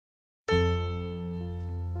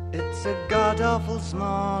It's a god-awful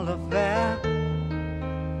small affair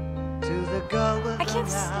to the girl with I can't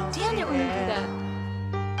stand it when you do that.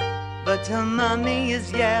 But her mommy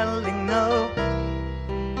is yelling no.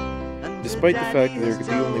 Despite the fact that there could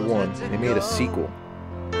be only one, they made a sequel.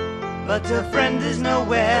 But her friend is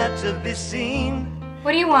nowhere to be seen.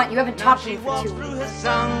 What do you want? You haven't talked to me She for walks 2 through weeks. her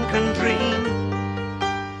sunken dream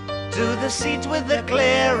to the seat with the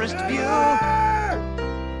clearest view,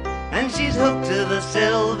 and she's hooked to the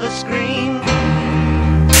silver screen.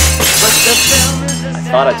 But the film is I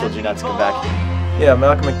thought I told you not to come back. Yeah,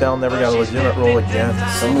 Malcolm McDowell never got a legitimate role again.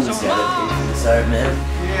 Someone's gotta pay for this art, man.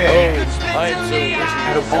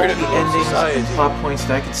 Out of all the endings and plot points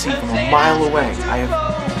that I could see from a mile away, I have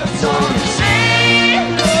no idea.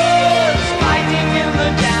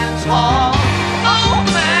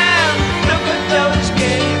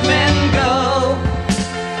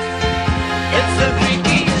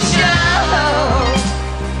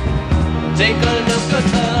 Take a look at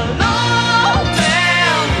the low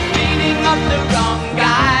man beating up the wrong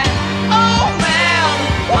guy. Oh man,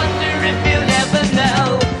 wonder if you'll ever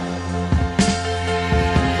know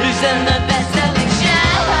who's in the best-selling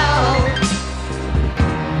show.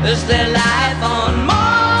 Is their life on